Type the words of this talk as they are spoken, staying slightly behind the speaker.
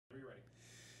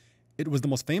It was the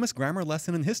most famous grammar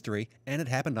lesson in history, and it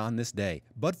happened on this day.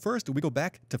 But first, we go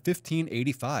back to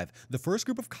 1585. The first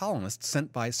group of colonists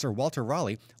sent by Sir Walter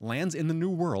Raleigh lands in the New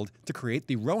World to create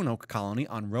the Roanoke colony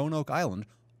on Roanoke Island,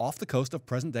 off the coast of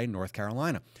present-day North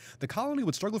Carolina. The colony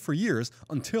would struggle for years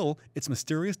until its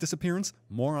mysterious disappearance.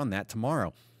 More on that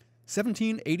tomorrow.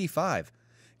 1785.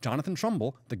 Jonathan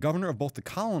Trumbull, the governor of both the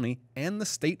colony and the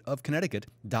state of Connecticut,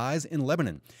 dies in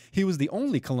Lebanon. He was the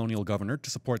only colonial governor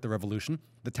to support the revolution.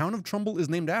 The town of Trumbull is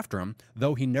named after him,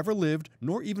 though he never lived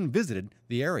nor even visited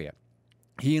the area.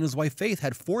 He and his wife Faith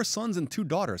had 4 sons and 2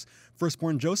 daughters.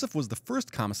 Firstborn Joseph was the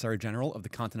first commissary general of the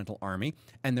Continental Army,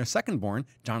 and their secondborn,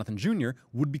 Jonathan Jr.,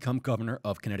 would become governor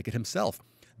of Connecticut himself.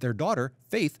 Their daughter,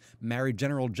 Faith, married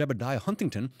General Jebediah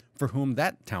Huntington, for whom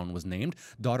that town was named.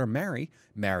 Daughter Mary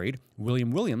married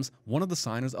William Williams, one of the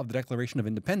signers of the Declaration of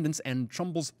Independence, and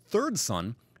Trumbull's 3rd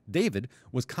son, David,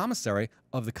 was commissary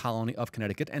of the colony of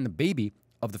Connecticut, and the baby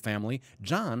of the family,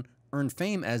 John, earned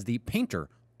fame as the painter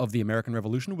of the American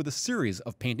Revolution with a series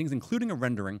of paintings, including a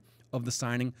rendering of the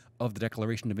signing of the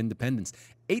Declaration of Independence.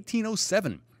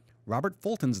 1807, Robert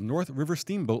Fulton's North River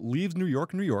Steamboat leaves New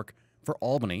York, for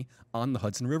Albany on the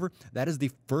Hudson River. That is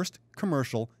the first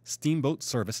commercial steamboat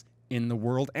service in the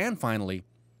world. And finally,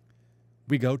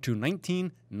 we go to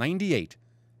 1998.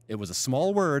 It was a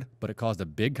small word, but it caused a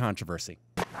big controversy.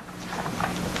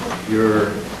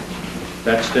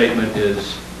 That statement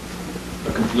is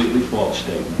a completely false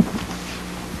statement.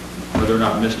 Whether or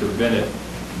not Mr. Bennett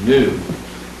knew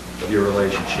of your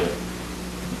relationship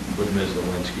with Ms.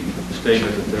 Lewinsky, the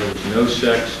statement that there was no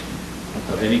sex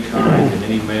of any kind, in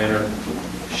any manner,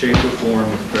 shape, or form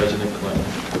with President Clinton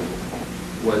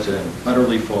was an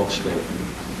utterly false statement.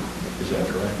 Is that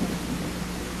correct?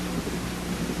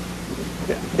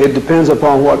 It depends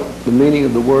upon what the meaning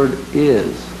of the word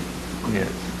is.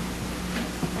 Yes.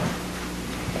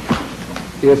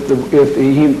 If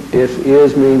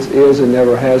is means is and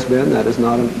never has been, that's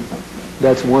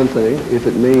one thing. If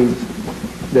it means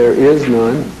there is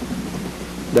none,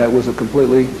 that was a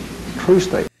completely true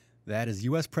statement. That is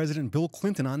U.S. President Bill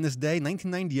Clinton on this day,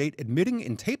 1998, admitting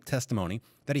in taped testimony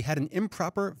that he had an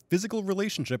improper physical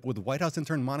relationship with White House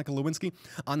intern Monica Lewinsky.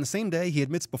 On the same day, he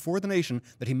admits before the nation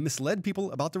that he misled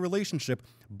people about the relationship,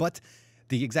 but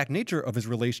the exact nature of his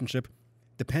relationship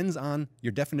depends on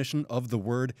your definition of the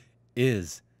word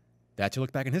is. That's your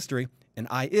look back in history, and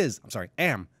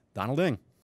am Donald Ing.